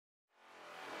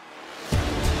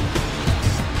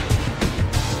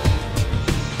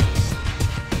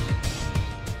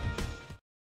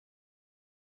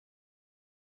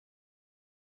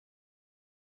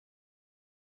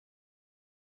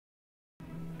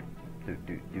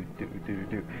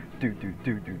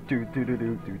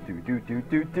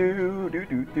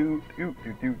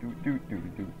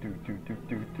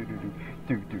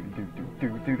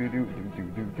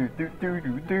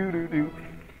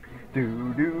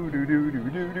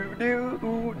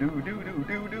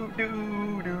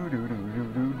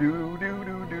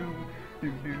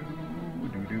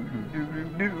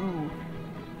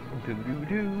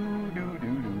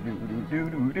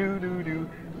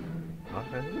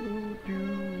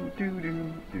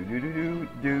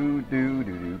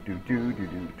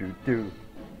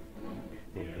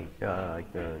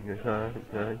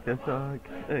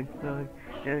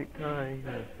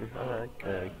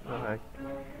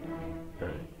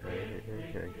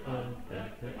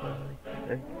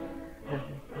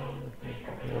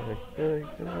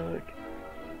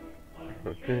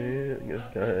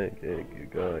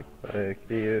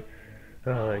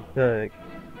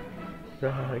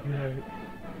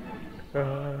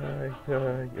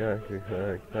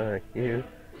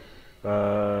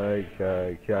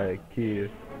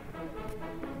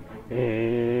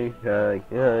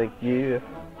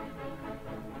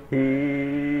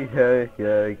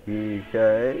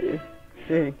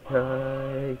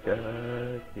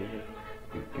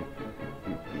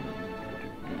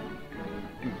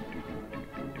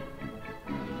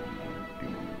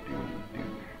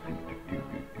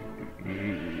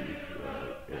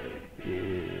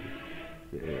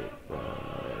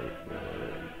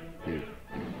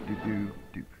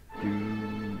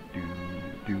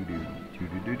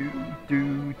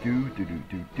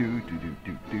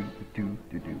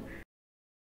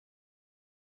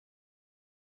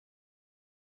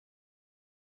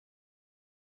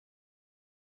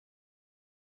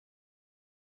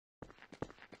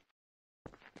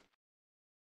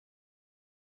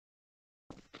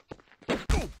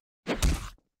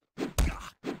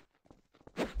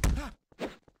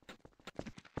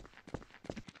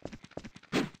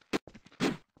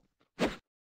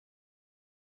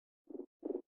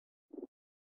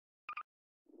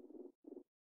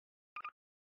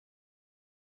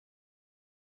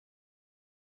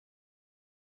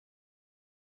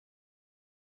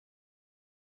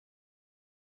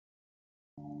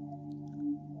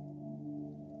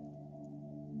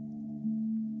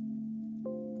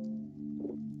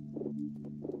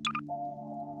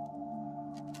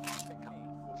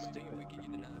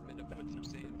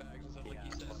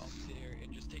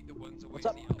What's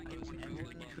up?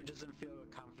 Everyone who doesn't feel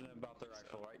confident about the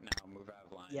rifle right now, move out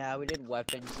of line. Yeah, we did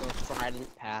weapons, so Friday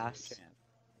didn't pass.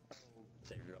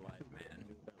 Save your life, man.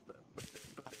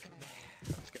 Okay,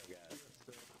 let's go, guys.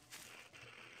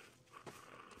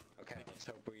 Okay, let's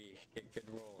hope we get good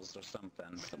rolls or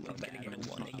something. Someone's gonna get a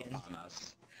 1 again on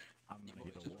us. I'm gonna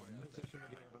get a 1.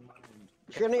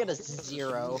 You're gonna get a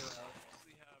 0.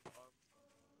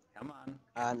 Come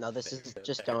on. No, this is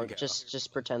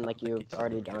just pretend like you've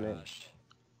already done it.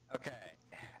 Okay,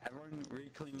 everyone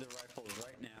reclaim the rifles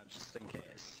right now, just in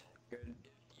case. Good,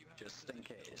 just in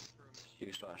case.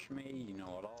 You/me, you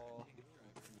know it all.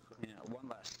 You know, one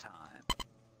last time.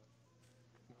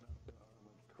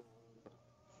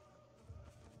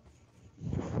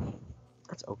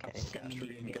 That's okay. Guys, we're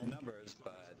getting good numbers,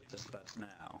 but just that's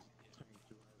now.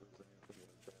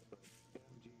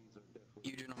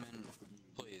 You gentlemen,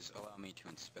 please allow me to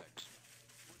inspect.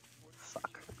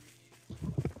 Fuck.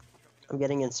 I'm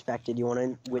getting inspected. You want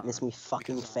to witness me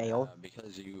fucking fail?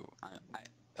 Because you, hang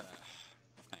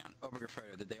on.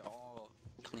 Obergefredo, did they all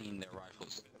clean their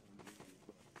rifles?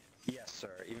 Yes,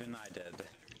 sir. Even I did.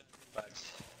 But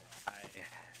I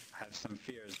had some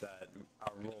fears that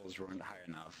our rolls weren't high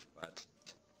enough. But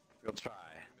we'll try.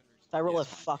 If I roll a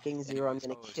fucking 0, I'm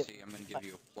gonna kill. I'm gonna give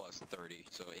you a plus 30.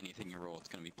 So anything you roll, it's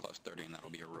gonna be plus 30, and that'll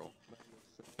be a roll.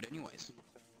 But anyways,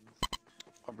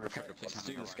 Obergefredo, let's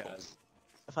do this, guys.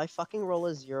 If I fucking roll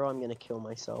a 0, I'm gonna kill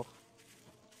myself.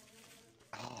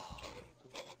 Oh,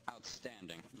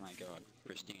 outstanding! My God,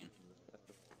 Christine.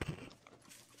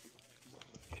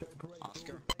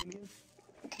 Oscar.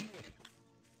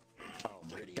 Oh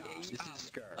my gosh, this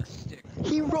is a stick.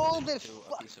 He rolled a piece of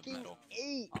fucking metal.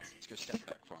 8. Oscar, step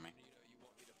back for me.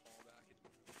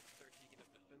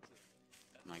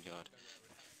 My God.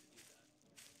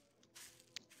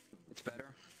 It's better.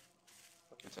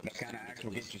 That kind of axe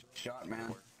will get you shot,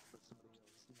 man.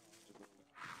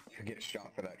 You'll get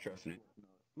shot for that, trust me.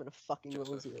 I'm gonna fucking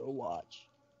roll a 0. Watch.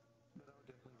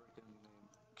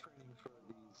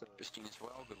 Christine as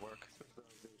well. Good work.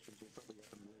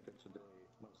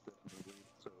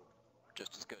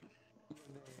 Just as good.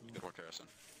 Good work, Harrison.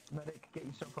 Medic, get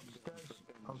yourself upstairs.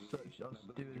 I'll search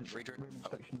Friedrich,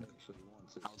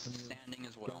 outstanding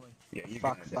as well. Yeah, you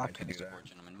Fuck, guys fuck. had to do that. Support,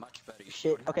 gentlemen, much better. You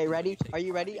Shit. don't have Okay, to ready? take Are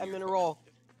you pride ready? in I'm your gonna equipment. roll.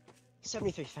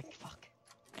 73. Fuck.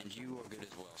 And you are good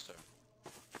as well, sir.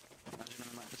 Now,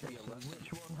 gentlemen, let this be a lesson.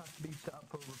 Which one has to be set up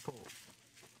for a report?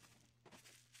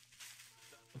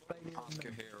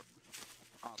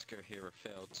 Oscar here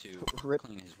failed to Rip.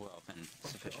 clean his weapon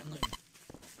sufficiently.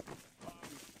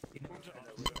 You know,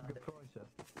 good pricer.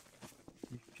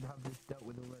 You should have this dealt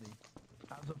with already.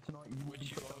 As of tonight, you will be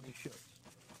put down to shut.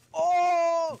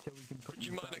 Oh! Until we can put Would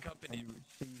you mind back accompanying? and you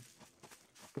receive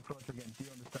good pricer again. Do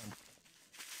you understand?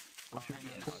 Or should we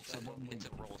Yeah, report it's that one a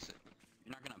week? roll system.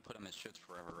 You're not gonna put him as shits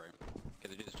forever, right?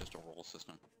 Because it is just a roll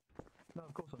system. No,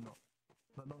 of course I'm not.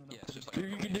 But long enough Yeah, it's to just be-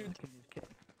 like You can do- kill his kid.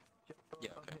 Yeah,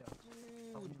 okay.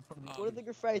 One of the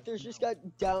graffiters just got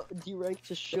down deranked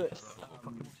to shit. The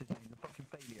fucking what's his name? The fucking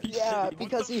failure. Yeah, What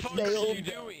because the he fuck are you failed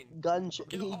doing? gun check.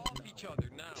 Get He off each other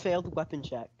now. failed weapon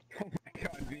check. Oh my god,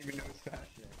 I didn't even notice that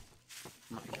shit.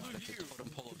 My All god, of it's a you. totem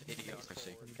pole of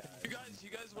idiocracy. You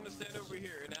guys want to stand over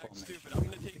here and act stupid? I'm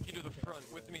gonna take you to the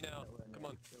front with me now. Come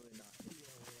on.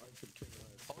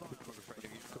 Hold on, Overfreighter,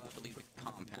 you're not allowed to leave the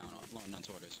compound on Lieutenant's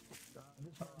orders.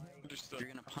 If Understood. you're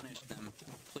gonna punish them,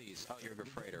 please. Oh, you're a good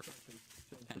freighter.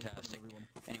 Fantastic.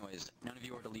 Anyways, none of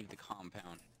you are to leave the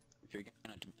compound. If you're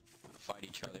gonna fight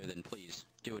each other, then please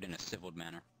do it in a civil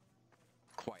manner.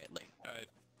 Quietly. Alright.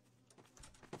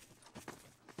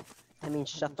 I mean,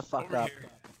 shut the fuck Over up. here.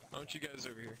 Why don't you guys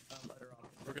over here?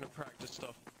 We're gonna practice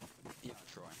stuff. Yeah,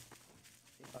 Troy.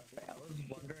 Okay, I was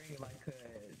wondering if I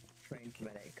could train for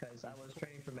medic, because I was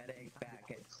training for medic back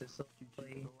at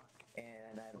Sicily,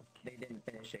 and they didn't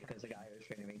finish it because the guy who was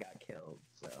training me got killed,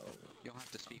 so... You'll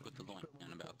have to speak with the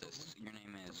lieutenant about this. Your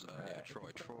name is, Troy.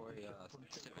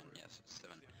 Steven. Yes,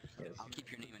 Steven. Yes. I'll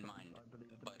keep your name in mind,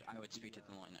 but I would speak to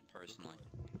the lieutenant personally.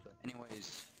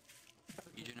 Anyways,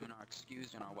 you gentlemen are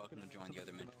excused and are welcome to join the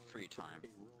other men for free time.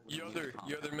 You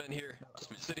other men here.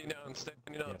 Sitting down,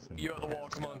 standing up. You at the wall,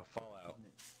 come on. Fallout.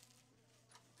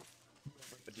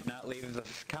 But do not leave the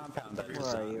compound that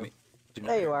Where are you? Do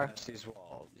There you are. pass these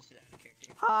walls.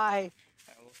 Hi.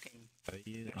 I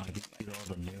did all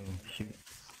the new shoot.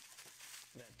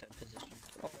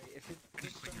 Oh wait, if you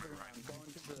just jump around, go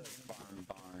into the farm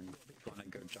barn. If you wanna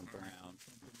go jump around.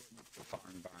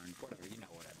 Farm barn, whatever, you know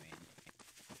what I mean.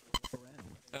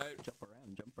 Alright. Jump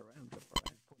around.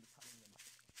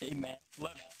 Hey, man.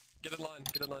 Left. Get in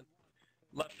line.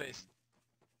 Left face.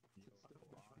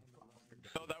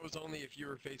 No, that was only if you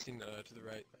were facing to the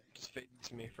right. Just face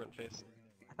me, front face.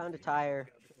 I found a tire.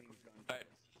 Alright.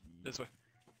 This way.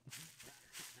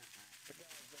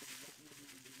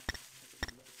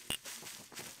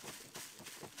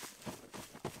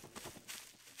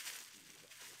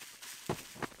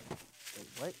 Wait,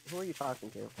 what? Who are you talking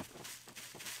to?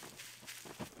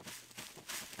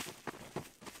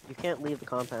 You can't leave the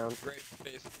compound. Great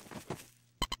face.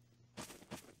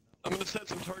 I'm gonna set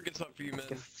some targets up for you, men,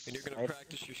 and you're gonna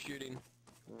practice your shooting.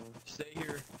 Stay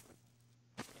here.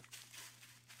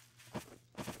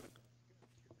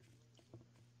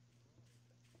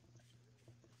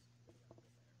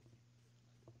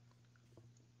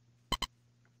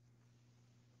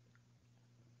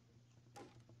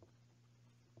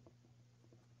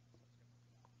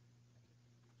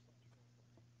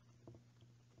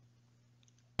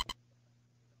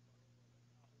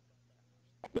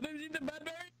 But then eat the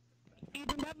Badberry! Eat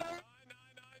the Badberry!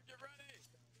 999, get ready!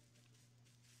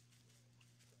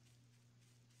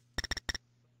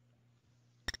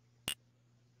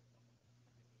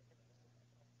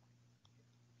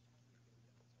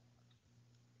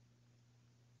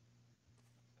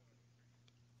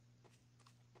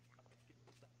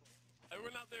 I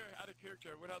went out there out of character.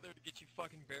 I went out there to get you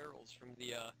fucking barrels from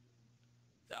the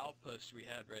outpost we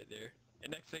had right there.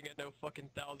 And next thing I know, fucking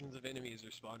thousands of enemies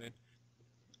are spawning.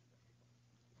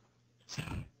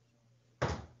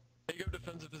 Hey, go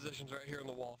defensive positions right here on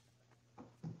the wall.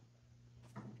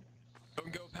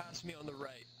 Don't go past me on the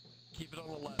right. Keep it on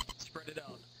the left. Spread it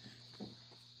out.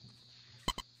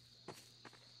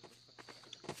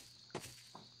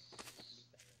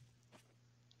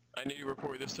 I need to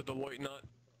report this to the lieutenant.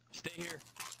 Stay here.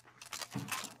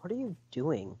 What are you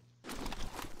doing?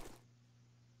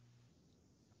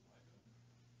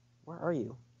 Where are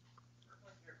you?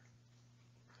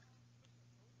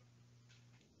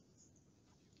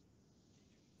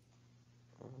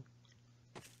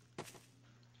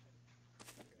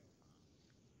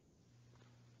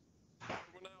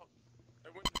 I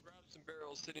went to grab some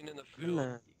barrels sitting in the I'm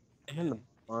field. in the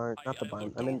barn, not the barn.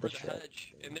 looked I'm in over the the shed.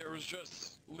 hedge, and there was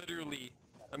just literally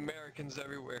Americans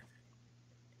everywhere.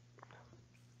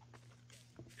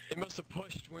 It must have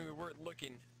pushed when we weren't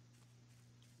looking.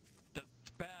 That's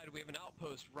bad. We have an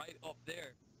outpost right up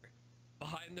there.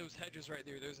 Behind those hedges right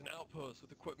there, there's an outpost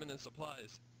with equipment and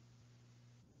supplies.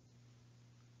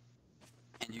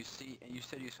 And you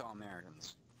said you saw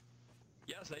Americans.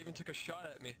 Yes, I even took a shot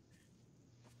at me.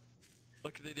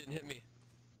 Lucky they didn't hit me.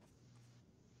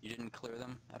 You didn't clear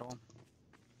them at all?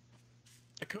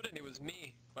 I couldn't, it was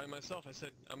me, by myself. I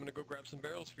said, I'm gonna go grab some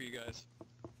barrels for you guys.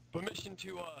 Permission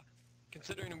to,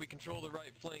 considering we control the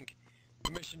right flank,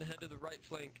 permission to head to the right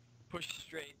flank, push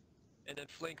straight, and then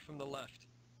flank from the left.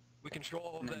 We control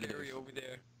all of that Negative. area over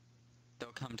there.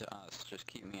 They'll come to us. Just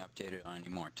keep me updated on any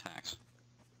more attacks.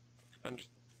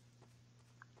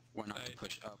 We're not to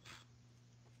push up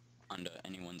under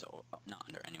anyone's, not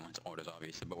under anyone's orders,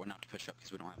 obviously, but we're not to push up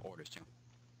because we don't have orders to.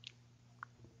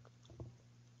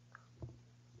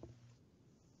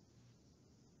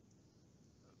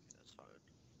 That's fine.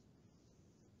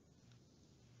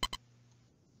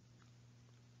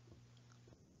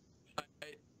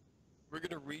 We're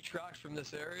gonna retract from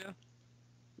this area,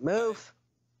 Move!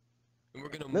 and we're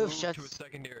gonna Move, move Shets. to a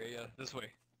secondary area, this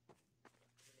way.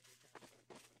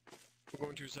 We're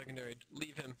going to a secondary.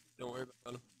 Leave him. Don't worry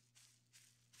about him.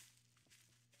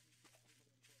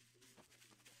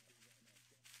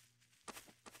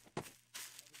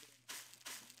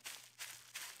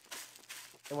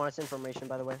 They want us information,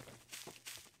 by the way.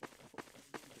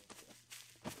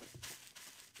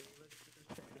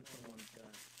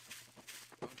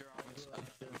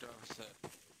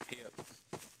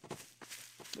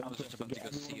 I was just about to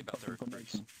go see about the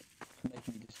recruits.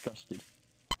 Making me disgusted.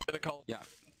 Get a call. Yeah,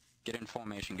 get in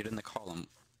formation, get in the column.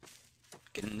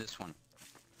 Get in this one.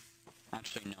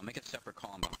 Actually, no, make a separate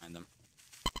column behind them.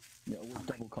 Yeah, always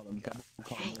double column. Double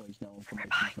column always now on formations.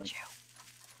 Behind Mate. you.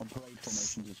 On parade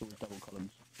formations, it's always double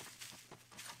columns.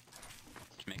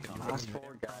 To make it Last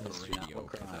four guys the do not radio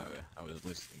look crowd. I was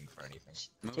listening for anything.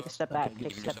 Move Take a up. step back. Okay, Take a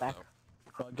give step yourself back.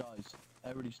 out. Right, guys,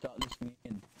 everybody start listening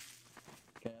in.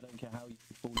 Okay, I don't care how you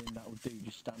fall in, that will do.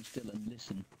 Just stand still and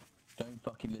listen. Don't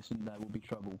fucking listen, there will be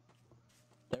trouble.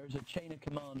 There is a chain of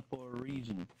command for a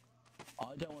reason.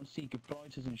 I don't want to see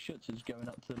Gefreiters and Schutzers going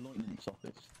up to the Lieutenant's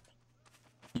office.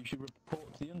 You should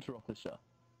report to the Unterofficer.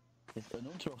 If an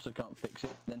Unterofficer can't fix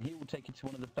it, then he will take it to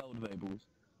one of the Feldwebels,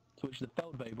 to which the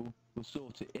Feldwebel will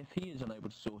sort it. If he is unable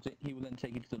to sort it, he will then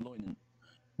take it to the Lieutenant.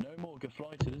 No more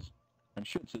Gefreiters and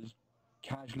Schutzers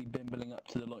casually bimbling up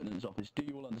to the Lieutenant's office. Do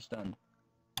you all understand?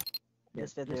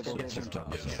 Yes, they're there. Yes, sir.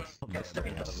 Let's try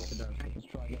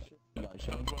again, guys,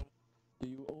 shall we? Do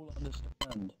you all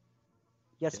understand?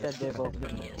 Yes, they're there. Okay.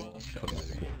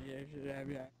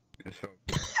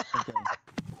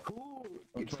 Who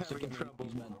I'll is try to having get trouble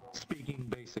these men. speaking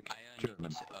basic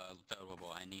German?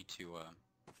 Valuable, I need to,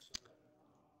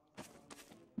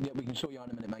 Yeah, we can sort you out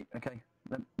in a minute, mate. Okay.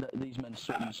 These men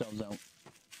sort themselves out.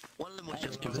 One of them was Hey,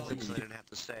 just how doing are things so you? they didn't have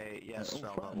to say yes, All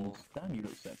fell friends. level. Damn, you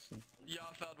look sexy. Yeah,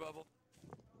 Feldwebel.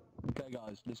 Okay,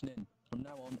 guys, listen in. From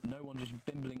now on, no one just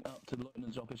bimbling up to the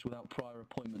Lieutenant's office without prior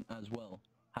appointment as well.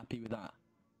 Happy with that?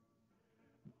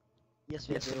 Yes,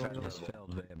 they're there. Yes,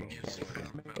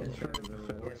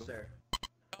 sir.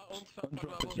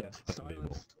 Feldwebel. Yes.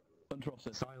 Silence.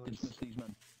 Unterofficer, Silence. dismiss these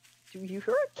men. Do you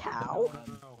hear a cow?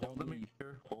 No, hold them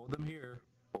here. Hold them here.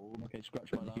 Hold Okay,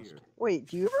 scratch my them last. here. Wait,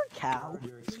 do you hear a cow?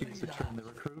 Your excuse to train the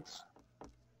recruits.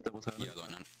 Double time. yeah,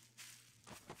 Lieutenant.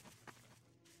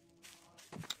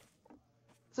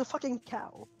 It's a fucking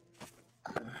cow.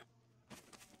 I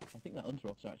think that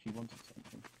Unterofficer actually wanted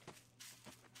something.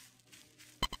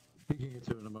 You can get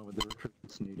to it in a moment. The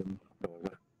recruits need them.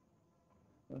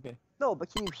 Okay. No,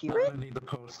 but can you hear I'm it? gonna need to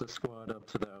post the squad up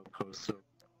to the outpost. So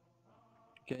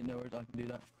Okay, no worries, I can do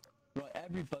that. Right,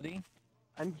 everybody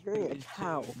I'm who hearing a is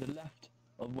cow. to the left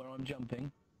of where I'm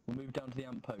jumping, we'll move down to the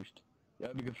amp post. The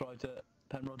Omega Fighter,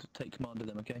 Penrod, take command of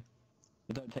them, okay?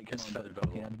 They don't take Yes, command, but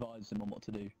Federal. fucking advise them on what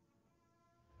to do.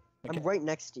 I'm right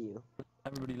next to you.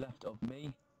 Everybody left of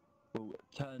me will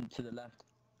turn to the left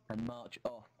and march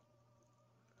off.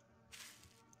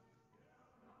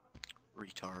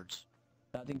 Retards.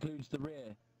 That includes the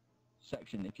rear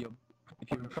section. If you're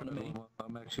in front of me,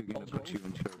 I'm actually gonna put you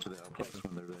in charge of the outpost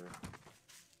when they're there.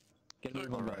 get a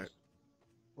move on, Alright. guys.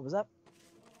 What was that?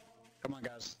 Come on,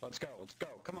 guys, let's go,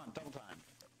 come on, double time.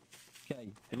 Okay,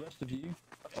 the rest of you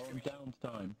are on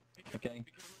downtime, okay?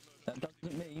 That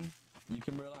doesn't mean you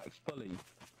can relax fully.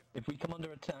 If we come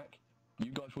under attack,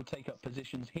 you guys will take up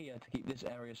positions here to keep this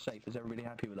area safe. Is everybody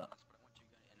happy with that?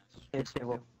 Yes, they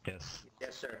will. Yes.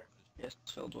 Yes, sir. Yes,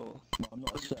 Feldwebel. Well, I'm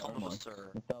not a sir, am I?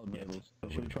 Officer. The Feld Rebels.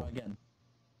 Shall we try again?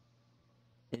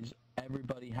 Is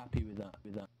everybody happy with that?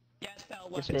 Yes, Feldwebel.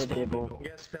 Just hit people. You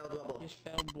guys spelled bubble. You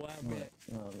spelled wow, Right.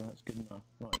 Oh, that's good enough.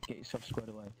 Right, get yourself squared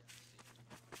away.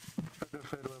 Go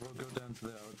down to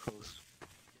the outpost.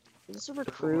 Is this a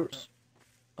recruit?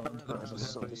 You're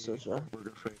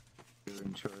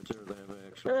in charge, or they have an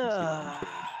actual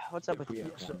What's up with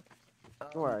you?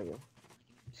 Where are you?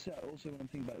 So, also when I'm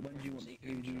thinking about it, when do you want to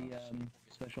do the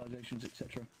specializations,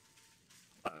 etc.?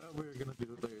 We're gonna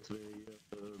do it later today.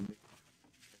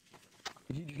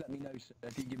 If you just let me know,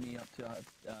 if you give me up to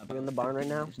You in the barn right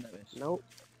now? notice. Nope.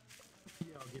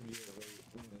 Yeah, I'll give you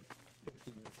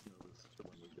 15 minutes notice to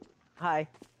when we do it. Hi.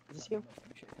 Is this you?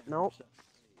 Nope.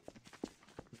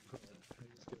 I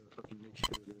just gotta fucking make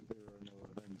sure that there are no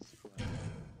events planned.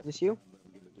 Is this you? I'm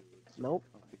gonna do it. Nope.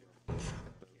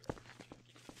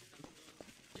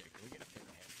 Yeah, can we get a pair of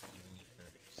headphones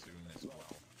soon as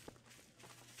well?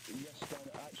 Yes,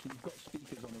 actually, you've got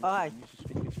speakers on the Hi. Use the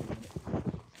speakers for a minute. I know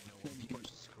people are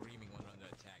screaming when under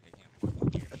attack. I can't fucking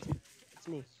hear shit. It's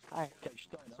me. Hi. Okay,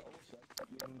 Steiner, also,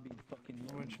 you're going to be fucking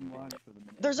live for the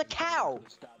minute. There's a cow! The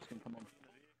stabs can come on.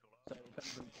 So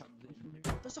if anybody comes in,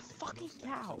 There's a fucking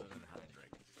cow!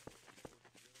 Hein-Reich.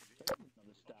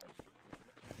 another stab.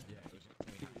 Yeah, it was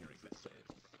between Hein-Reich that said.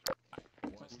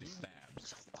 Once the stabs.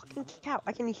 There's a fucking cow!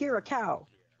 I can hear a cow!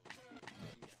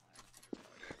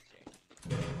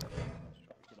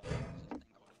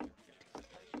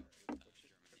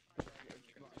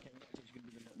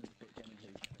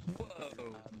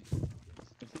 Whoa!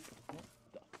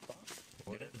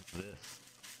 What is this?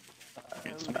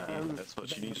 It's me. That's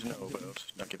what you need to know about.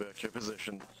 Now get back to your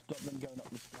position. Stop them going up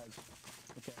the stairs.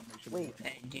 Okay, I'll make sure Wait.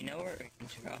 Hey, do you know where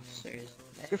inter officers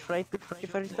Good fight, good fight, good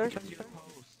fight. Stop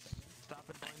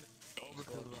it.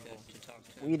 to talk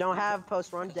to? We don't have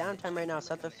post run downtime right now.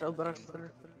 Set the field button.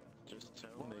 Just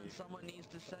tell me. Someone needs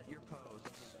to set your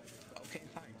posts. Okay,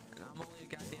 fine. I'm only a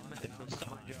goddamn medic. That's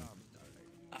my job.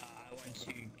 I want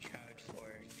to charge for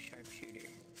sharpshooter.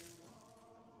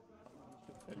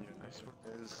 And your next one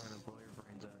is Trying to blow your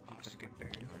brains out. Oscar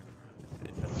Bird.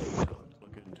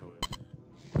 look into it.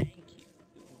 Thank you.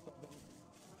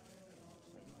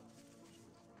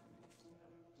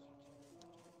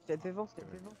 Dead people?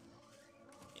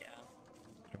 Yeah.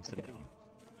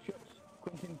 Shucks.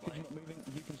 Quentin, because you're not moving,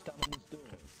 you can stand on this door.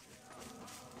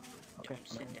 Okay.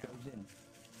 Sit No one down. goes in.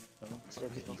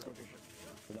 Dead people.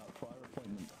 Without prior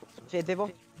appointment. Dead people?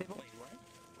 Wait, what?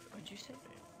 What'd you say?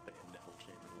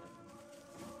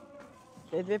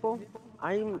 Dead people?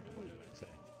 I'm...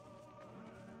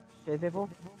 Dead people?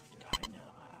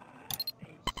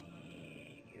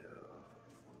 You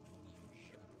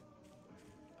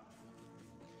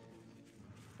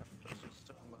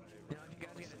know,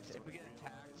 if we get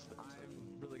attacked, I'm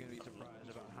really gonna be surprised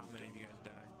about how many of you guys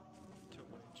die. I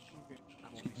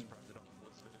won't be surprised at all.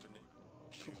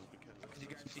 Because you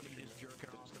guys see me just jerking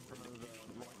off in front of the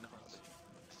whatnots.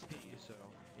 So,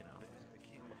 you know. I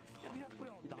mean, if we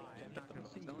all die, I'm not gonna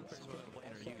see. The only person who's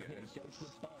playing are you guys. Go to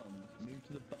the barns, move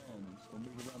to the barns, or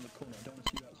move around the corner. I don't want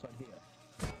to see you outside here.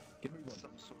 Give me one.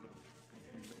 Some sort of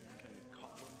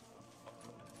column.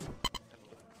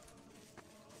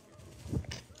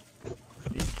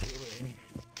 What are you doing?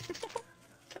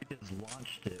 He just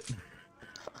launched it.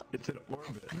 It's in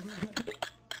orbit.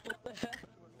 What the heck?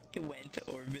 It went to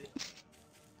orbit.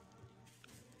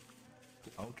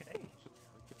 Okay.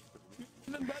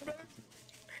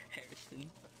 Harrison.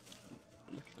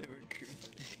 Look at the recruit's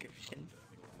description.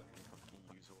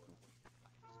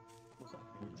 What's that?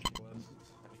 Which one?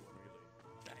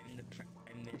 I'm the prime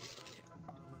minister.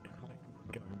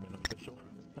 Government official.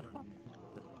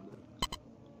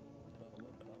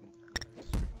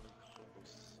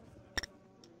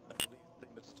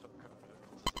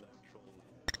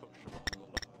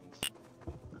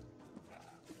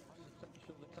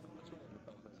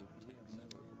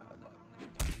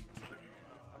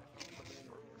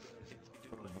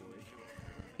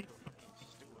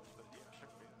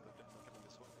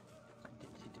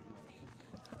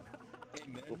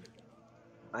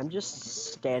 I'm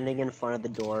just standing in front of the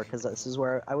door because this is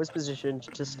where I was positioned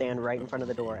to stand right in front of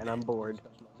the door, and I'm bored.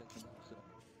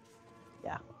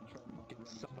 Yeah.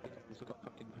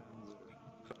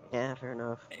 Yeah, fair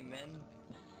enough. Amen.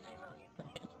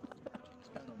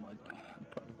 Stand on my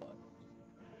profile.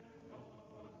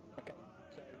 Okay,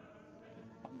 so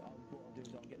what I'll do is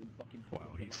I'll get the fucking. Wow,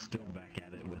 he's still back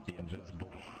at it with the invisible.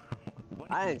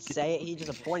 What I didn't say it, he just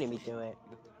appointed me to it.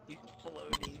 He's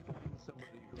floating.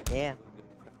 Yeah.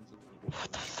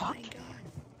 What the fuck?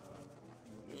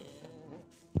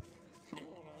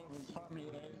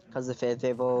 Because the fifth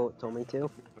table told me to.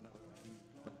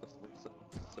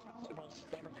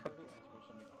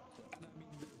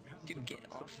 Dude, get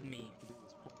off me.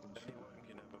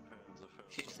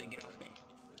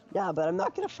 Yeah, but I'm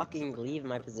not gonna fucking leave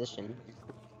my position.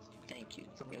 Thank you.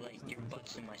 You're like, your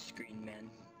butt's in my screen, man.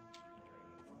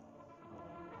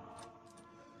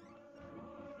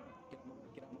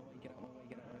 Get out of my way, get out of my way,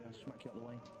 get out of my way, I'll smack you out of the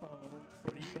way. Oh,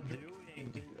 What are you doing?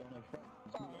 oh no, crap.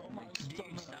 Oh my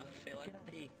dude, stop feeling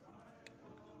pee.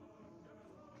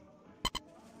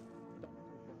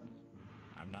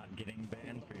 I'm not getting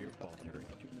banned for your falter.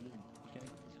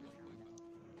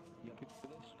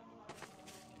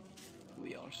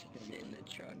 We are sitting in the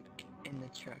truck. In the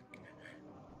truck.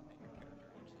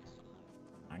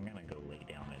 I'm gonna go lay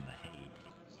down in the hay.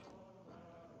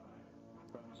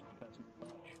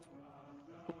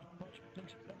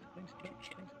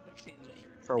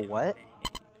 For what?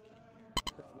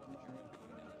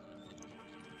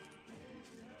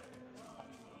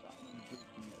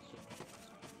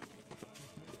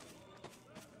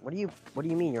 What do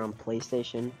you mean you're on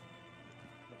PlayStation?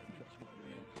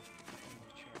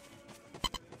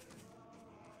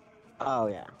 Oh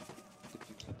yeah.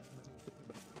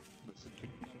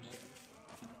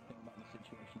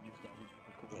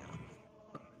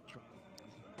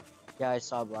 Yeah, I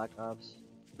saw Black Ops.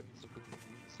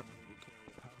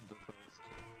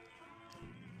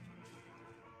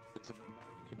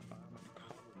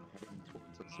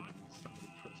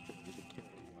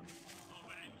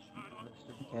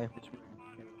 Okay.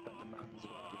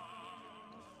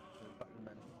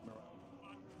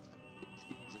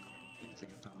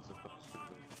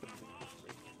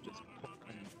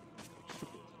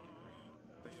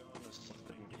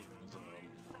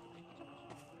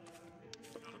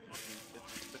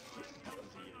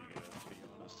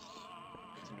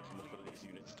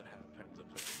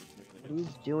 What are you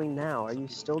doing now? Are you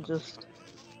still just...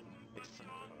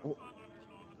 Oh.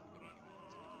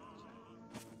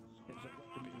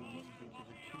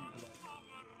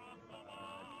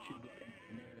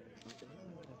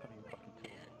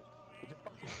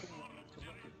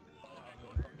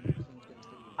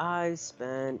 I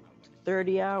spent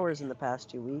 30 hours in the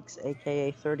past 2 weeks,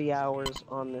 aka 30 hours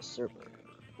on this server.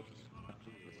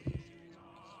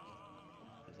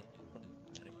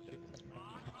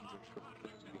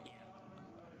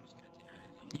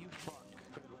 You fuck.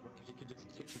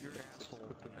 You're an asshole.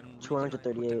 And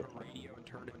 238. radio and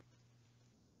turned it.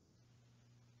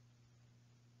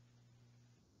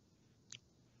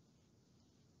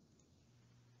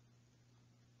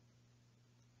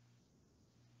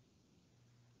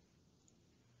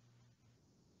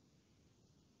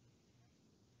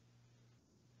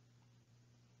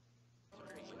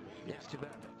 Yeah, it's too bad.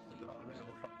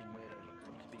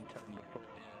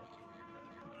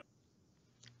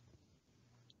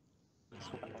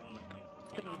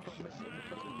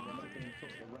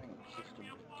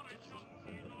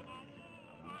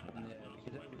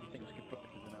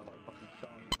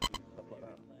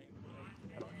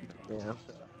 Yeah.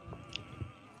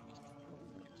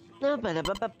 No,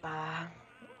 ba-da-ba-ba-ba.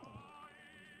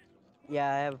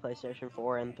 Yeah, I have a PlayStation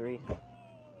 4 and 3.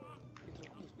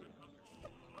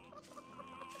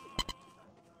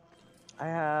 I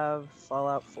have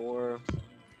Fallout 4,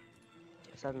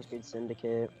 Assassin's Creed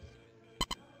Syndicate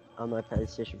on my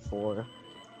PlayStation 4.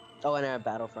 Oh, and I have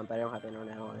Battlefront, but I don't have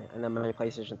internet on it. And then my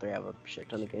PlayStation 3, I have a shit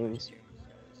ton of games.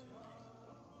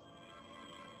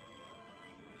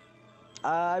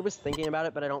 I was thinking about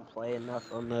it, but I don't play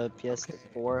enough on the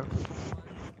PS4.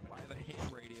 I have a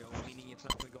ham radio, meaning it's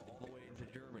not going to go all the way into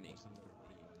Germany.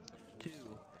 2,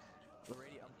 the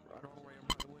radio, I don't know where I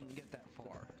probably wouldn't get that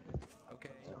far.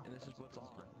 Okay, and this is what's on.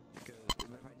 Because if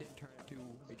I did turn it to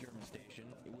a German station,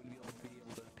 it wouldn't be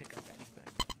able to pick up anything.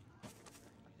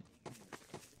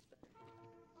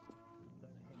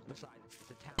 Besides, it's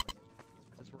Italian,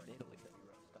 because we're in Italy.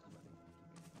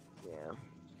 Yeah.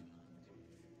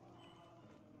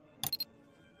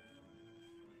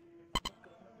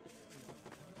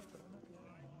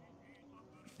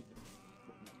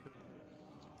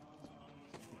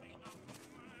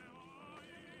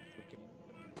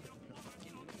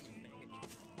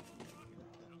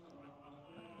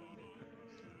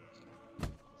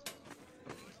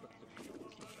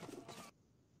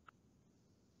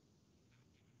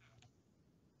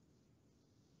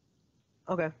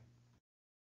 Okay.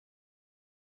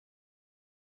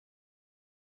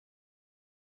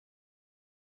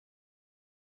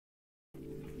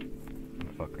 What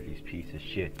the fuck are these pieces of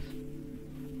shits?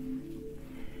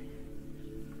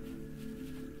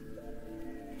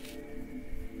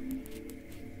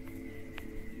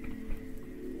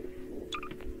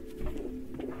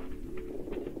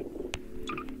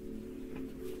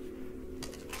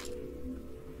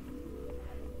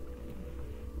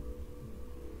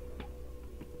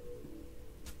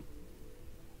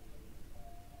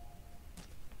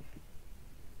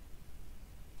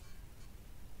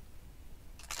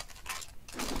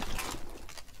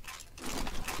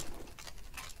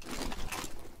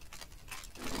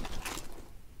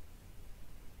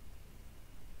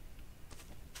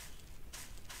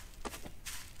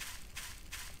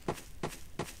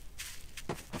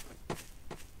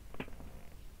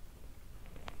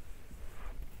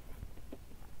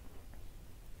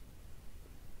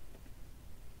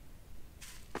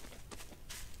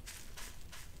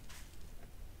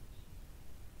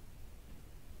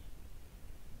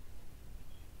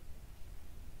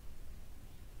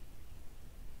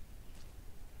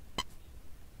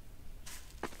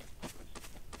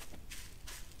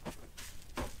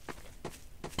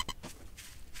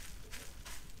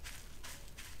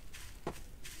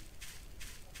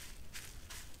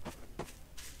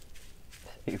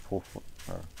 April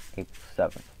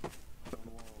 7th,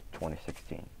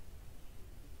 2016.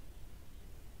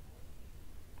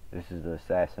 This is the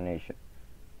assassination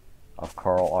of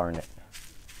Karl Arnott,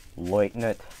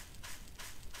 Lieutenant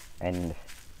and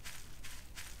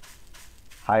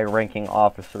high-ranking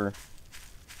officer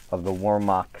of the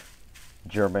Wehrmacht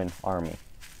German Army.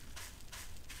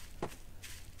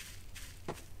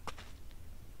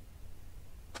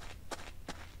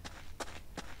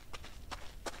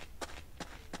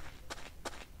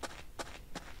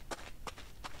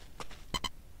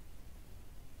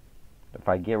 If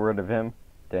I get rid of him,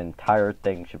 the entire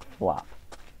thing should flop.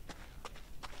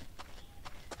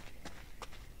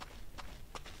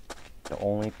 The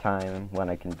only time when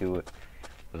I can do it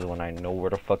is when I know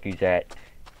where the fuck he's at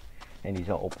and he's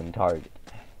an open target.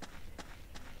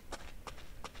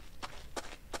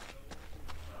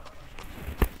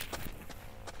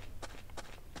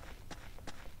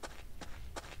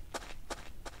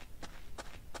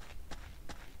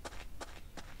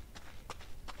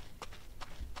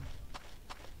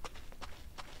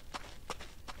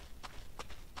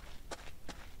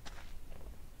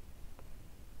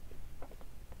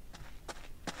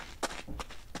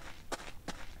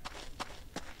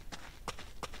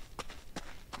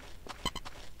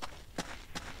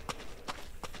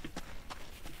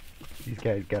 These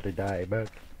guys gotta die, man.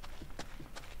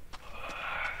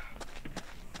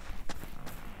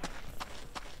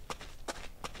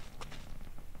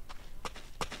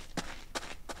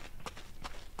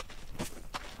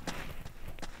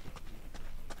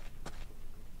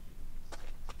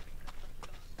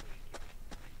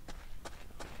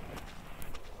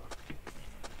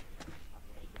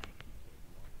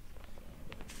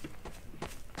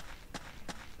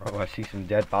 Oh, I see some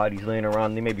dead bodies laying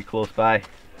around. They may be close by.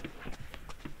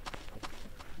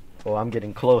 Oh, I'm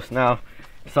getting close now.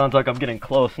 Sounds like I'm getting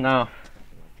close now.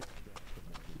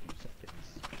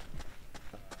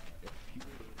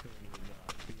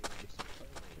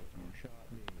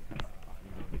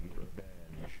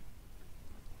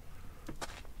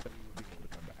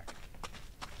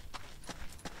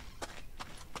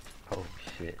 Oh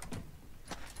shit.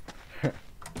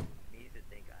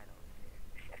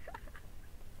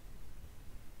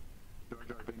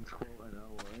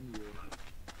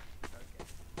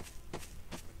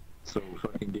 So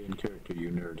fucking get in character,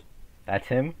 you nerd. That's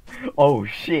him? Oh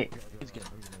shit. Put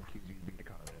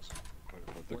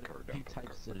the card down. He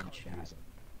types it in chat.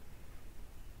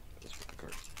 Just put the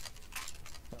card.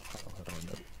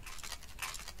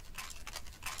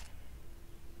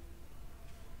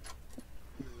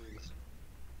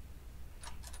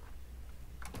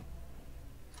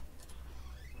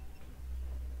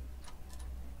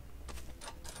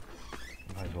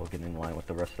 Might as well get in line with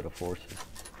the rest of the forces.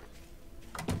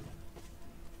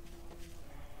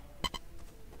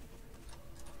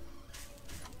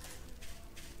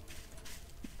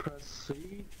 Press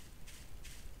C.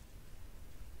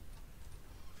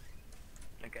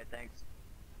 Okay, thanks.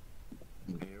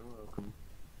 You're welcome.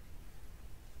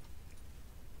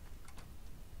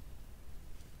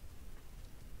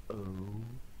 Oh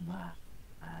my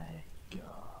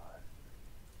god.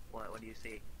 What do you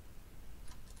see?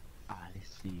 I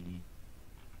see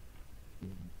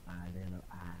in my little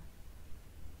eye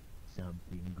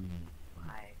something green.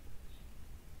 Why?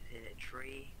 Is it a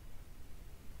tree?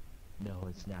 No,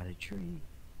 it's not a tree.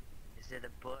 Is it a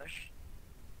bush?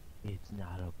 It's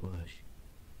not a bush.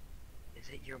 Is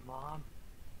it your mom?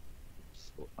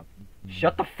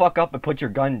 Shut the fuck up and put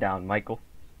your gun down, Michael.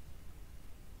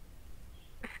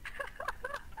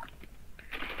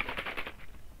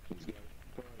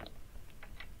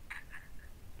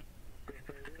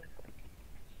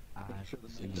 I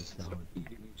see something.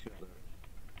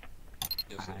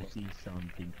 I see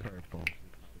something purple.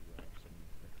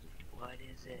 What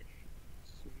is it?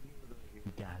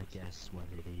 You gotta guess what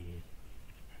it is.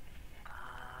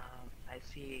 I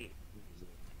see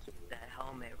that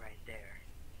helmet right there.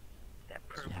 That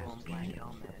purple and black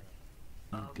helmet.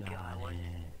 You Oh got god, it.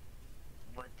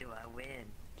 what do I win?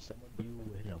 You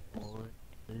win a bullet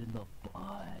in the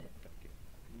butt.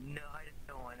 No, I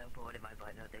don't want a bullet in my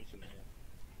butt, no thank you.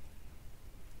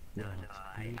 No, Well,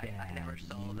 I never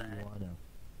saw that. Wanna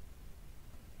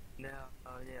No,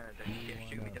 oh yeah, don't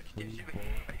shoot me, don't shoot me.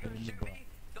 Are you gonna shoot me?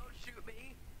 Don't shoot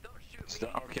me! Don't shoot me!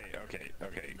 Stop.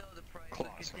 Okay. No, the price will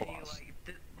continue, like,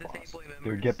 disabling members.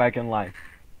 Dude, get back in line.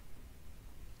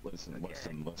 Listen.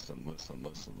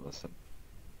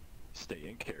 Stay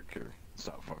in character.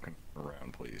 Stop fucking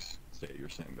around, please. Stay at your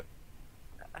same bit.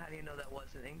 How do you know that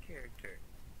wasn't in character?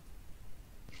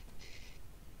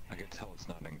 I can tell it's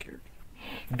not in character.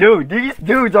 Dude, these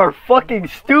dudes are fucking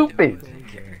stupid.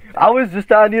 I was just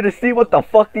down here to see what the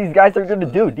fuck these guys are gonna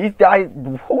do. These guys,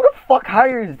 who the fuck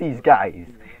hires these guys?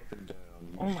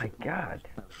 Oh my god.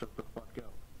 Shut the fuck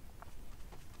up.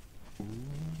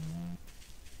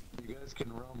 You guys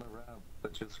can roam around,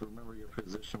 but just remember your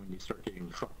position when you start getting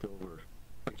fucked over.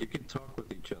 Like, you can talk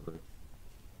with each other.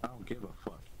 I don't give a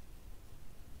fuck.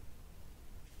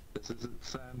 This isn't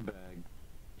sandbag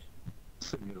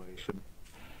simulation.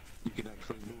 You can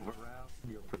actually move around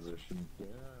your position. Yeah.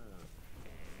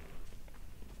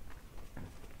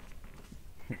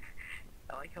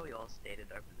 I like how we all stated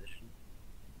our position.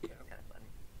 Yeah. Kind of funny.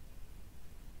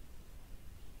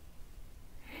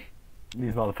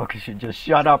 These motherfuckers should just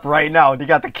shut up right now. They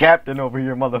got the captain over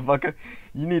here, motherfucker.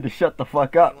 You need to shut the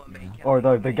fuck up. Or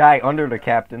the guy under the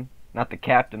captain. Not the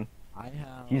captain.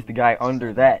 He's the guy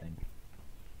under that.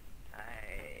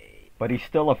 But he's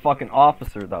still a fucking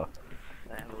officer, though.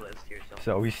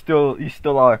 So he's still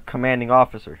a commanding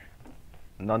officer,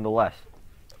 nonetheless.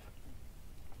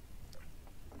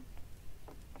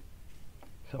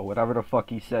 So whatever the fuck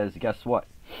he says, guess what?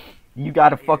 You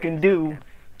gotta fucking do.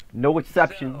 No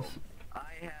exceptions. So,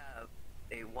 I have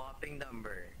a whopping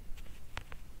number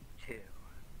 2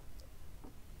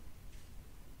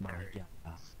 thirds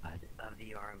of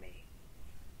the army.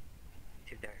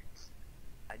 2/3.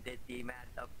 I did the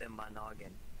math up in my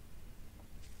noggin.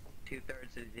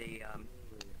 2/3 of the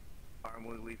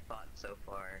army we fought so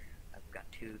far. I've got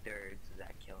 2/3 of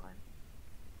that killing.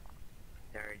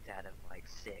 Thirds out of like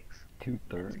 6. 2/3.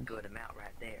 That's a good amount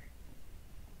right there.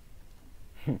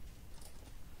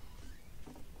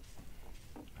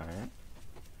 Alright.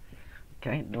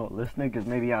 Okay, no, this nigga's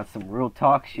maybe on some real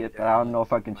talk shit, but I don't know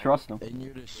if I can trust him. In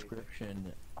your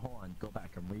description, hold on, go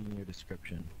back. I'm reading your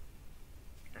description.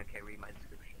 Okay, read my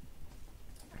description.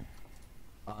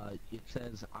 It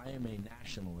says, I am a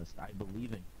nationalist. I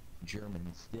believe in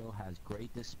Germany still has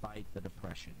great despite the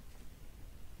depression.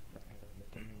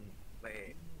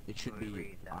 Wait. It should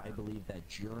be, I believe that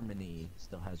Germany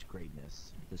still has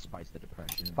greatness despite the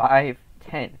depression.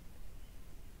 5'10".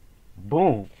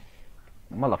 Boom.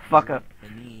 Motherfucker.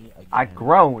 I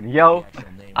grown, yo.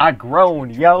 I grown,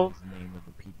 yo.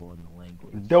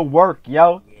 Don't work,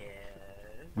 yo.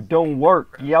 Don't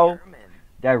work, yo.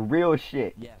 That real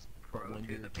shit.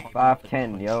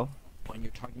 5'10", yo. When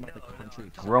you're talking about the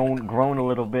country, Grown a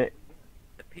little bit.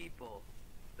 The people.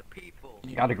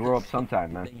 Gotta grow up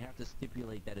sometime, man. Then you have to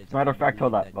stipulate that it's Matter of fact,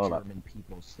 hold up. German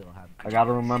people still have I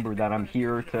gotta remember that I'm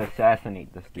here to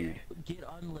assassinate this dude. Get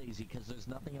unlazy, because there's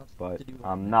nothing else But to do.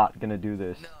 I'm not gonna do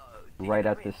this right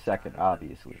at this second,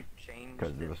 obviously.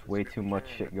 Because there's way too much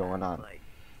shit going on.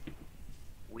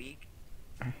 Week?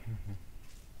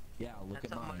 Yeah, look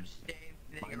at mine.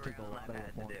 Mine took a lot of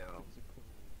to do.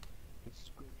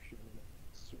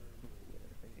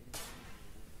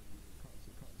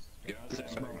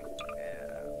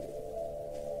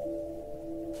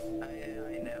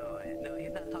 I know.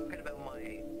 He's not talking about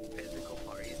my physical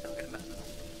part. He's talking about the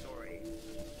story.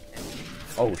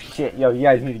 Oh shit, yo, you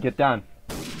guys need to get down.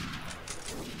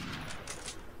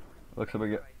 Looks like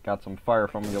we got some fire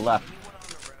from your left.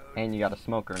 And you got a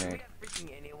smoke grenade.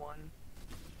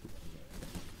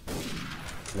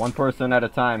 One person at a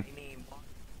time.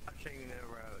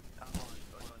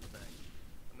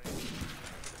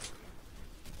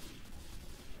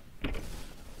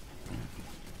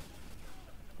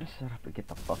 Just shut up and get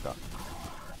the fuck up.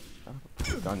 Shut up and put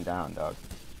your gun down, dog.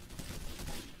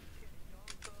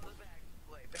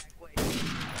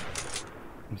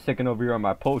 I'm sticking over here on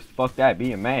my post. Fuck that,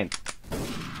 be a man.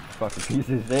 Fucking piece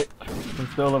of shit. I'm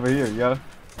still over here, yo.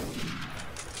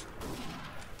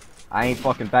 I ain't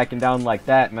fucking backing down like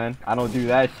that, man. I don't do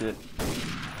that shit.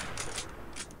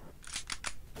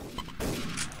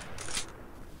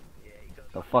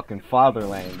 The fucking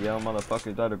fatherland, yo.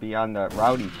 Motherfuckers better be on that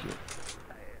rowdy shit.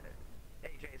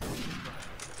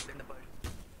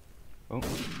 Oh.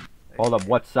 Hold up,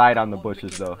 what side on the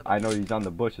bushes, though? I know he's on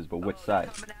the bushes, but which side?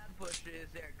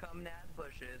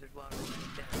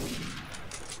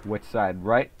 Which side,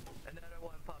 right? Another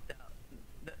one popped out.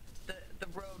 The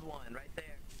road one, right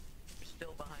there.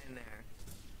 Still behind there.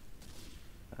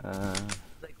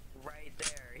 Like, right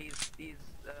there. He's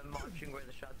marching where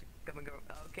the shots are coming.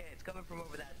 Okay, it's coming from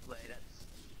over that way.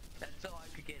 That's all I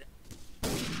could get.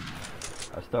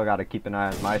 I still gotta keep an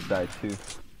eye on my side, too.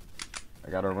 I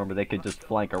gotta remember they could just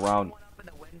flank around.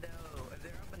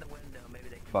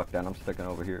 Fuck that, I'm sticking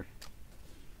over here.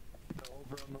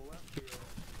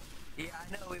 Yeah,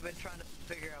 I know, we've been trying to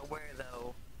figure out where,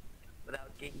 though,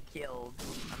 without getting killed.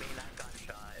 I mean, I got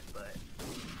shot, but...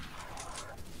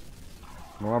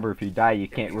 Remember, if you die, you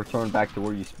can't return back to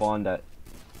where you spawned at.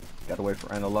 Gotta wait for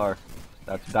NLR.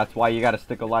 That's why you gotta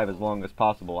stick alive as long as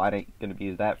possible. I ain't gonna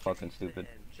be that fucking stupid.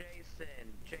 Jason,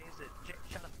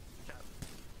 shut up.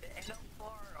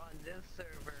 NLR on this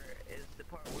server is the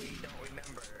part we don't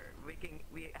remember.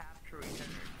 We have to return.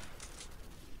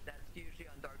 That's usually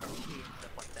on Dark RP and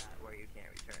stuff like that, where you can't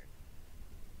return.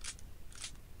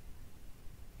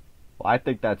 Well, I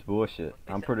think that's bullshit.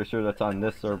 I'm pretty sure that's on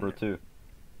this server too.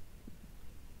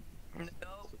 No,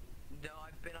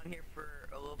 I've been on here for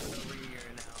a little bit over a year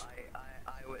now.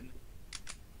 I wouldn't.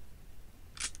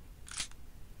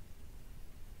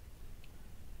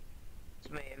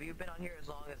 May, have you been on here as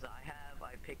long as I have?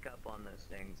 I pick up on those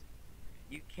things.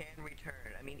 You can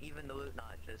return. I mean, even the loot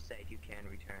not just said you can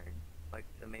return. Like,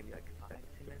 maybe like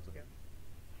 5-10 minutes ago.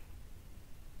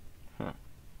 Huh.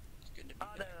 It's good to be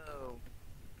Otto!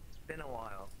 It's been a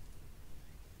while.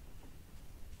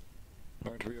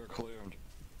 Alright, we are cleared.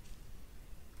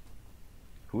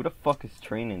 Who the fuck is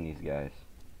training these guys?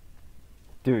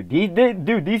 Dude,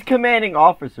 these commanding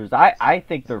officers, I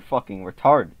think they're fucking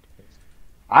retarded.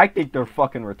 I think they're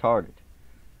fucking retarded.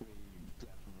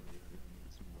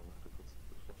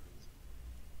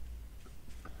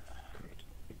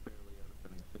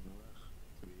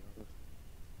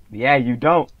 Yeah, you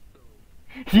don't.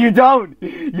 You don't.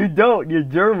 You don't. You're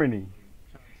Germany.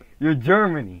 You're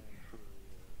Germany.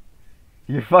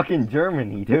 You're fucking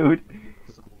Germany, dude.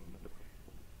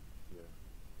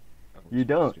 You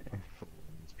don't.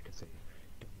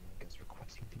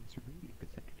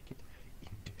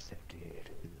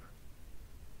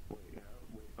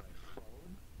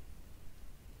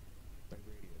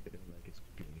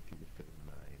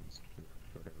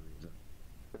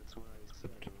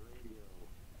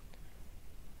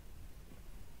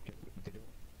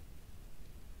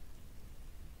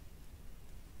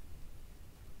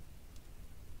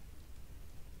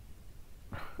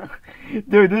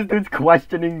 Dude, this dude's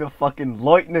questioning the fucking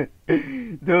lieutenant.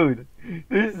 Dude,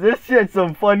 this shit's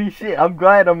some funny shit. I'm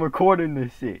glad I'm recording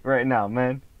this shit right now,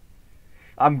 man.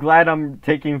 I'm glad I'm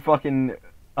taking fucking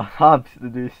hops to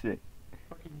this shit.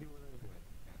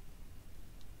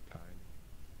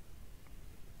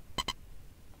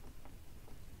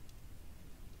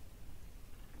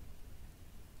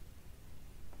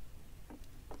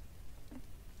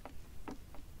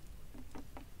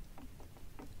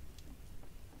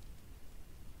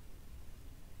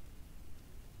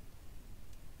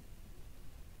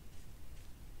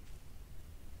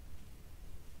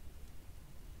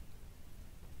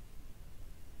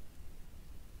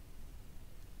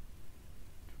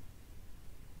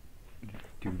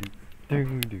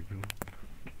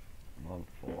 Run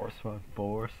force, run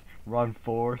force, run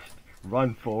force,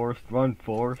 run force, run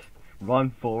force,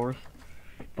 run force.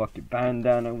 Fuck your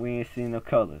bandana, we ain't seen no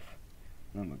colors.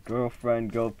 I'm a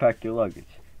girlfriend, go pack your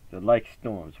luggage. They're like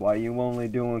storms, why you only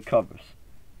doing covers?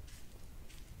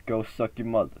 Go suck your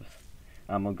mothers.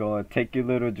 I'ma go and take your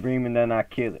little dream and then I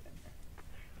kill it.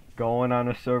 Going on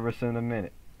a service in a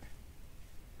minute.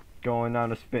 Going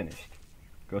on is finished.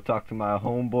 Go talk to my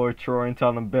homeboy Troy and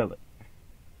tell him bill it.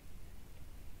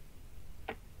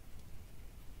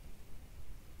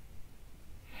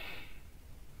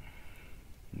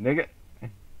 Nigga.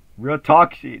 Real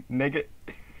talk shit, nigga.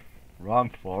 Run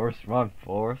force, run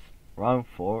force, run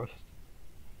force.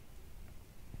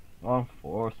 Run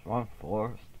force, run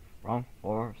force, run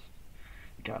force.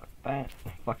 Got a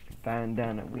fucking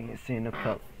bandana, we ain't seen no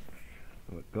color.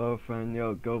 My girlfriend,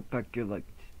 yo, go pack your luggage.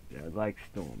 They're like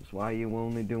storms. Why you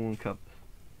only doing covers?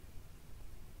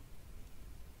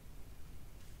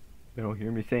 You don't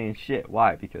hear me saying shit.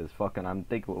 Why? Because fucking I'm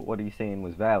thinking what he's saying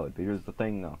was valid. But here's the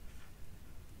thing though.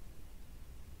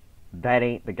 That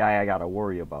ain't the guy I gotta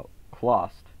worry about.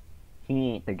 Klost.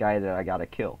 He ain't the guy that I gotta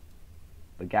kill.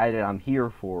 The guy that I'm here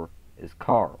for is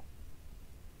Carl.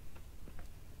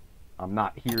 I'm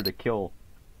not here to kill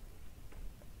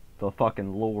the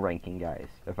fucking low ranking guys.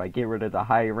 If I get rid of the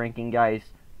high ranking guys,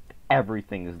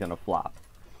 everything is gonna flop.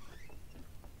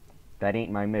 That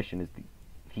ain't my mission.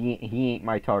 He ain't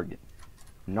my target.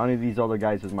 None of these other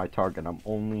guys is my target. I'm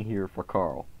only here for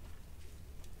Carl.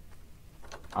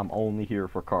 I'm only here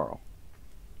for Carl.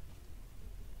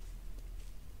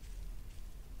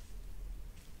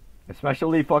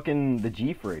 Especially fucking the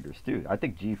G freighters too. I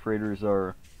think G freighters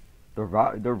are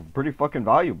they're pretty fucking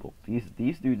valuable.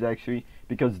 These dudes actually,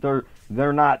 because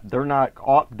they're not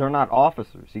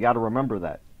officers. You got to remember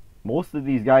that. Most of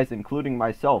these guys, including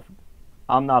myself,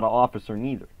 I'm not an officer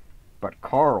neither. But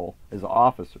Carl is an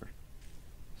officer.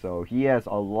 So he has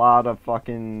a lot of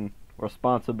fucking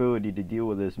responsibility to deal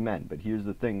with his men. But here's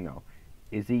the thing though.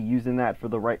 Is he using that for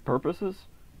the right purposes?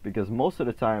 Because most of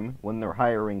the time, when they're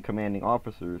hiring commanding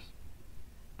officers,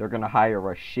 they're gonna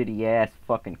hire a shitty ass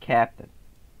fucking captain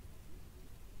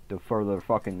for their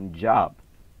fucking job.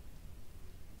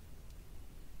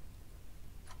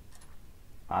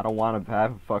 I don't want to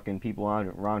have fucking people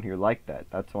around here like that.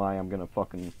 That's why I'm gonna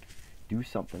fucking do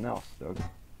something else, though.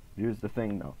 Here's the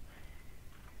thing, though.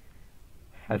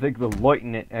 I think the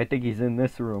lieutenant, I think he's in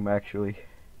this room, actually.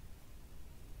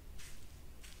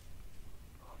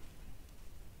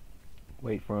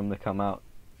 Wait for him to come out.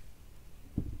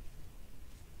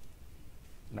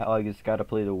 Now I just gotta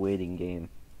play the waiting game.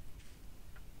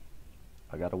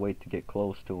 I gotta wait to get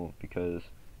close to him because,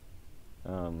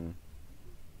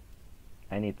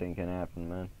 anything can happen,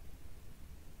 man.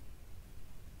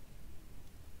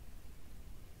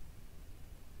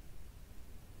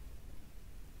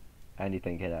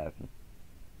 Anything can happen.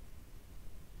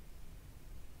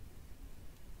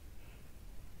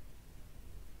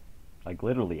 Like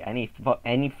literally, any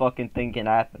fucking thing can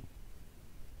happen.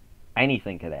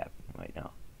 Anything could happen right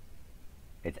now.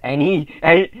 It's any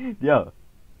yo.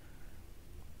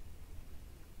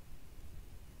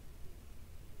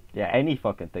 Yeah, any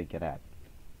fucking thing can happen.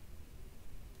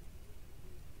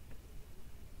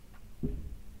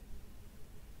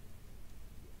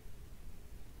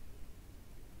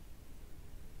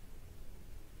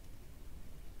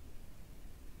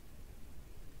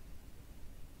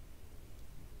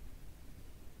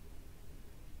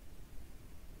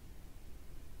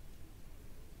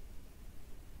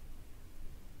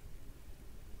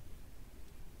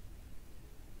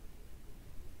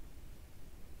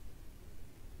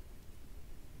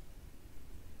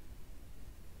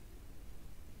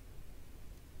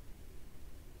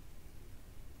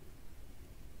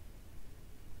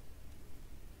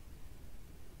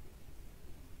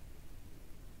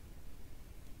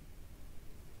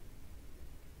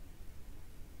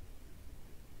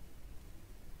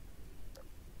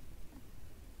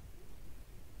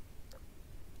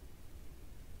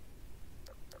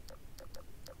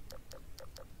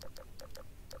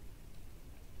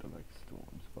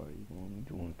 Why are you only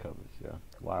doing covers? Yeah.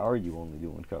 Why are you only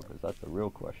doing covers? That's the real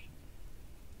question.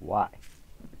 Why?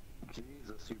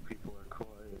 Jesus, you people are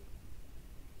quiet.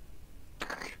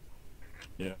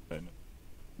 Yeah, I know.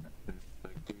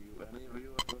 Like, do you, any of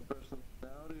you have a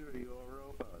personality, or are you all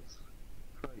robots?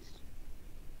 Christ.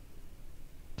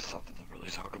 Something to really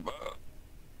talk about.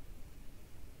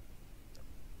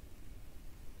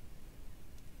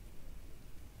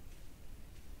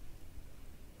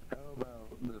 How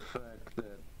about the fact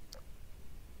that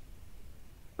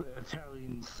the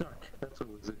Italians suck? That's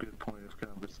always a good point of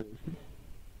conversation.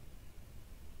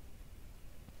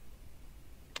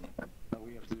 Now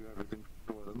we have to do everything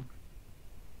for them.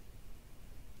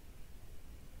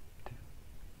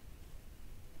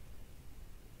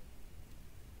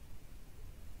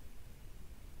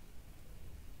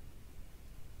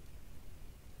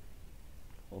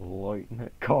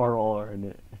 Lieutenant Carl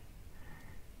Arnett.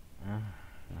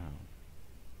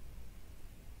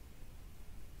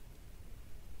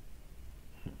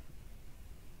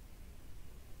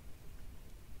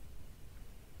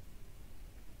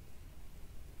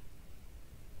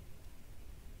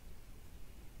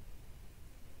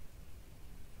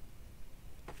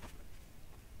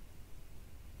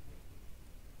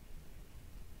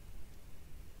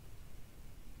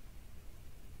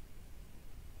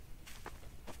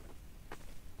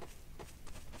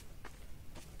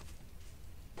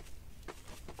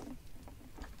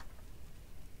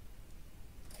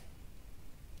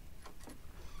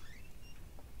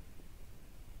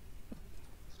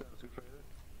 Sounds good for you.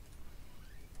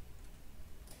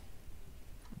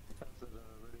 How's that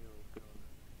radio going?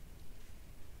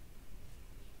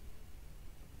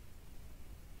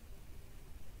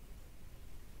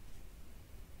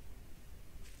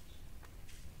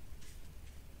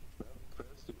 Well,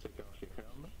 first you take off your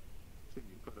helmet, then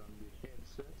you put on the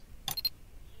headset,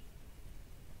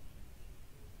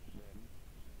 then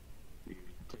you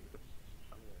take the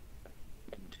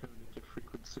and tune it to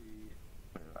frequency.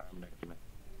 I'm not gonna.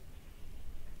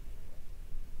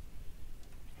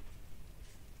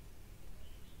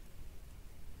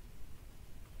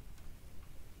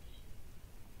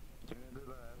 Tune into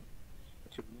that.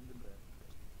 Tune into that.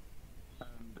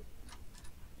 And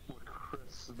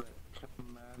request that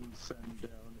command send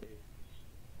down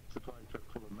a supply truck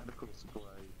full of medical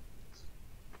supplies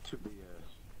to the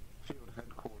field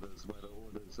headquarters by the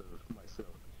orders of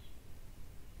myself.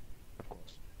 Of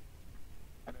course.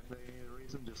 And if they need a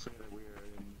reason, just say that we are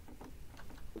in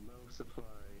low supply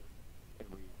and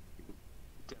we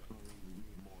definitely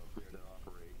need more if we are to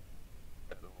operate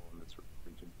at all in this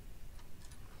region.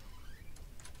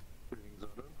 Greetings,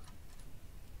 Otto.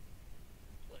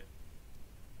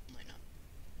 Might not.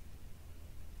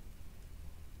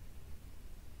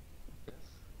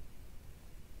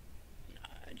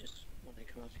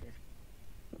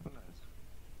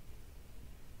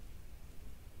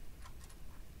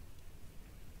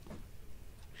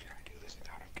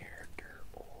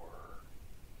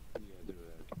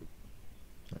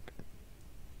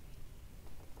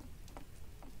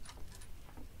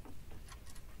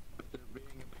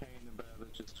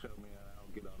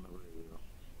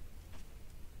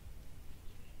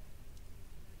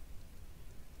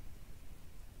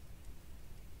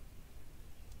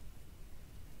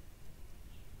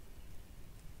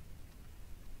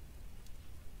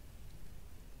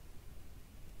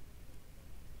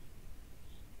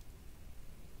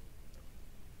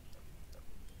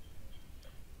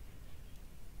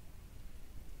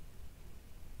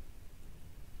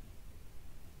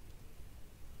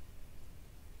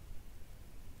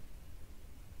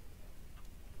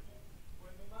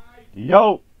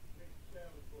 Yo!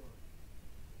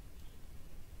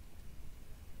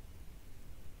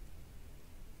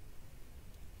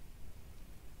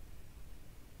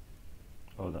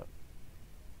 Hold up.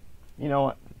 You know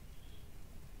what?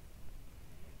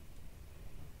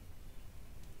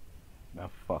 Now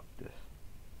fuck this.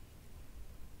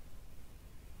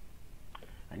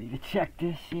 I need to check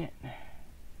this shit.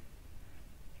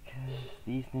 Because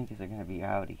these niggas are gonna be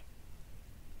rowdy.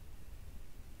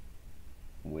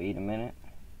 Wait a minute.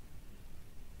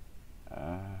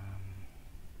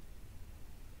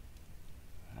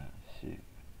 Shoot.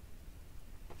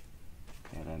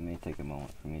 Yeah, that may take a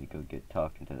moment for me to go get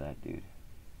talking to that dude.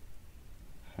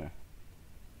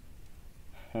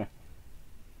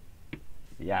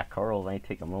 Yeah, Carl may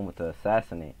take a moment to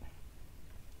assassinate.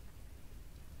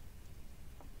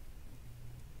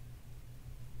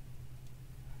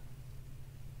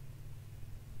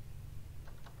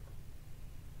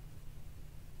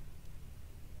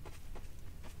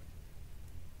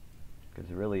 Because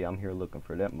really, I'm here looking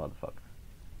for that motherfucker.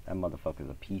 That motherfucker's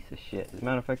a piece of shit. As a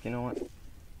matter of fact, you know what?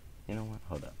 You know what?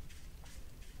 Hold up.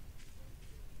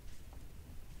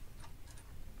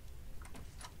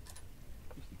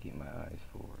 Just to keep my eyes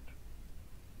forward.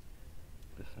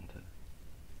 Listen to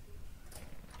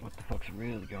what the fuck's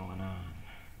really going on.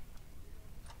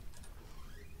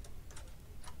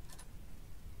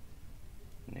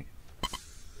 Nigga.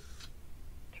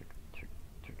 Trick.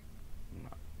 No.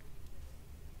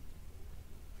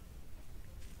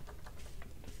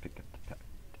 To pick up the pack.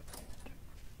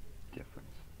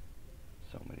 Difference.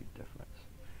 So many difference.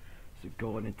 So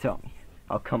go in and tell me.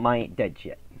 How come I ain't dead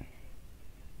yet?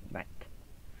 Matt.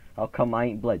 How come I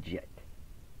ain't bled yet?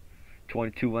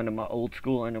 22 under my old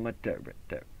school, under my third right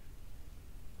there.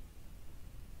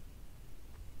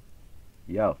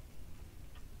 Yo.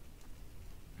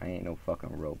 I ain't no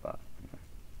fucking robot.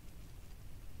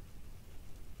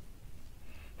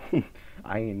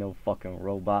 I ain't no fucking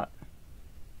robot.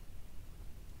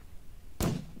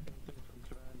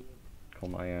 Call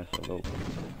my ass a low.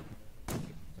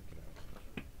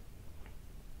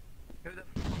 Who the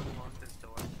fuck locked this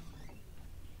door?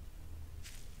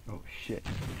 Oh shit.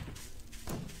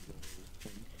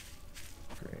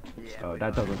 Great. Yeah, Oh,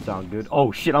 that doesn't sound good.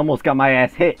 Oh shit, I almost got my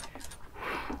ass hit.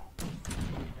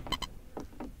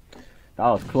 That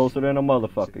was closer than a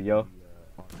motherfucker, yo.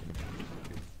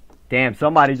 Damn,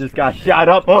 somebody just got shot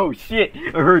up. Oh shit,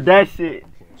 I heard that shit.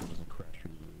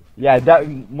 Yeah, that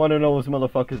one of those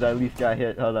motherfuckers at least got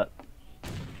hit. Hold up.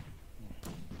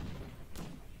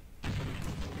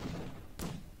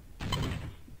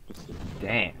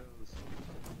 Damn.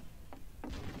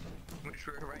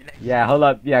 Yeah, hold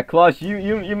up. Yeah, Klaus, you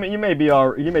may be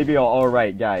all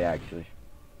right guy actually.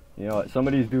 You know what? Some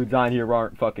of these dudes on here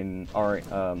aren't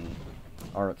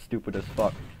stupid as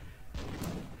fuck.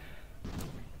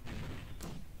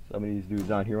 Some of these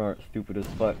dudes on here aren't stupid as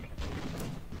fuck.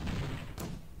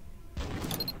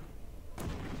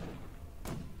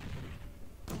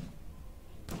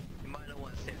 You might not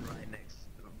want to sit right there.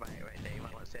 You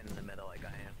might want to sit in the middle like I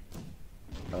am.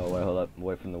 Oh wait, hold up.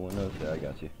 Away from the windows. Yeah, I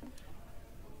got you.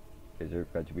 Cause they're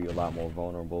got to be a lot more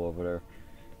vulnerable over there.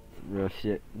 Real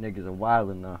shit. Niggas are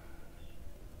wildin' now.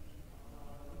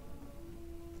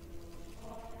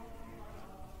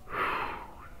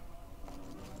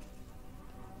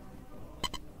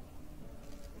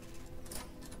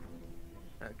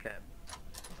 Okay.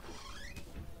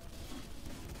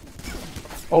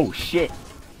 Oh shit.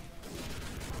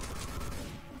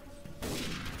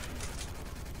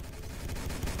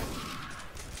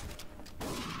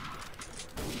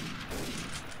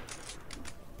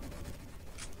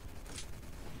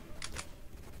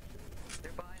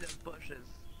 They're behind those bushes.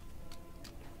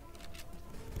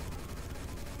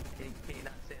 Can you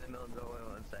not stay in the middle of the doorway?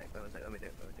 One sec. Let me do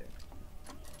it.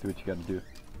 Do what you gotta do.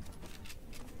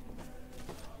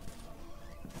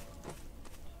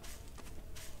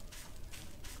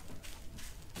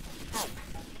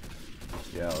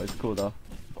 Yeah, it's cool though.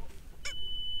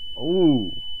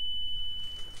 Oh.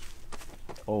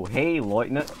 Oh, hey,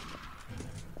 Lieutenant.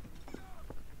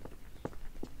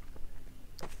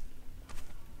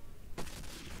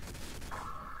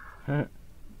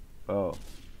 Oh.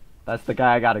 That's the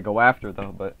guy I gotta go after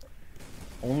though, but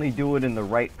only do it in the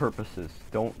right purposes.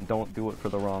 Don't do it for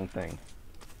the wrong thing.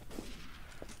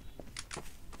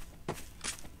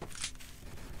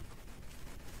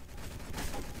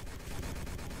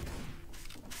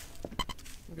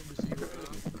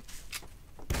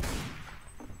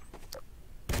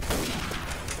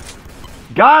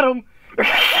 Got him!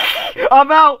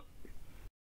 I'm out!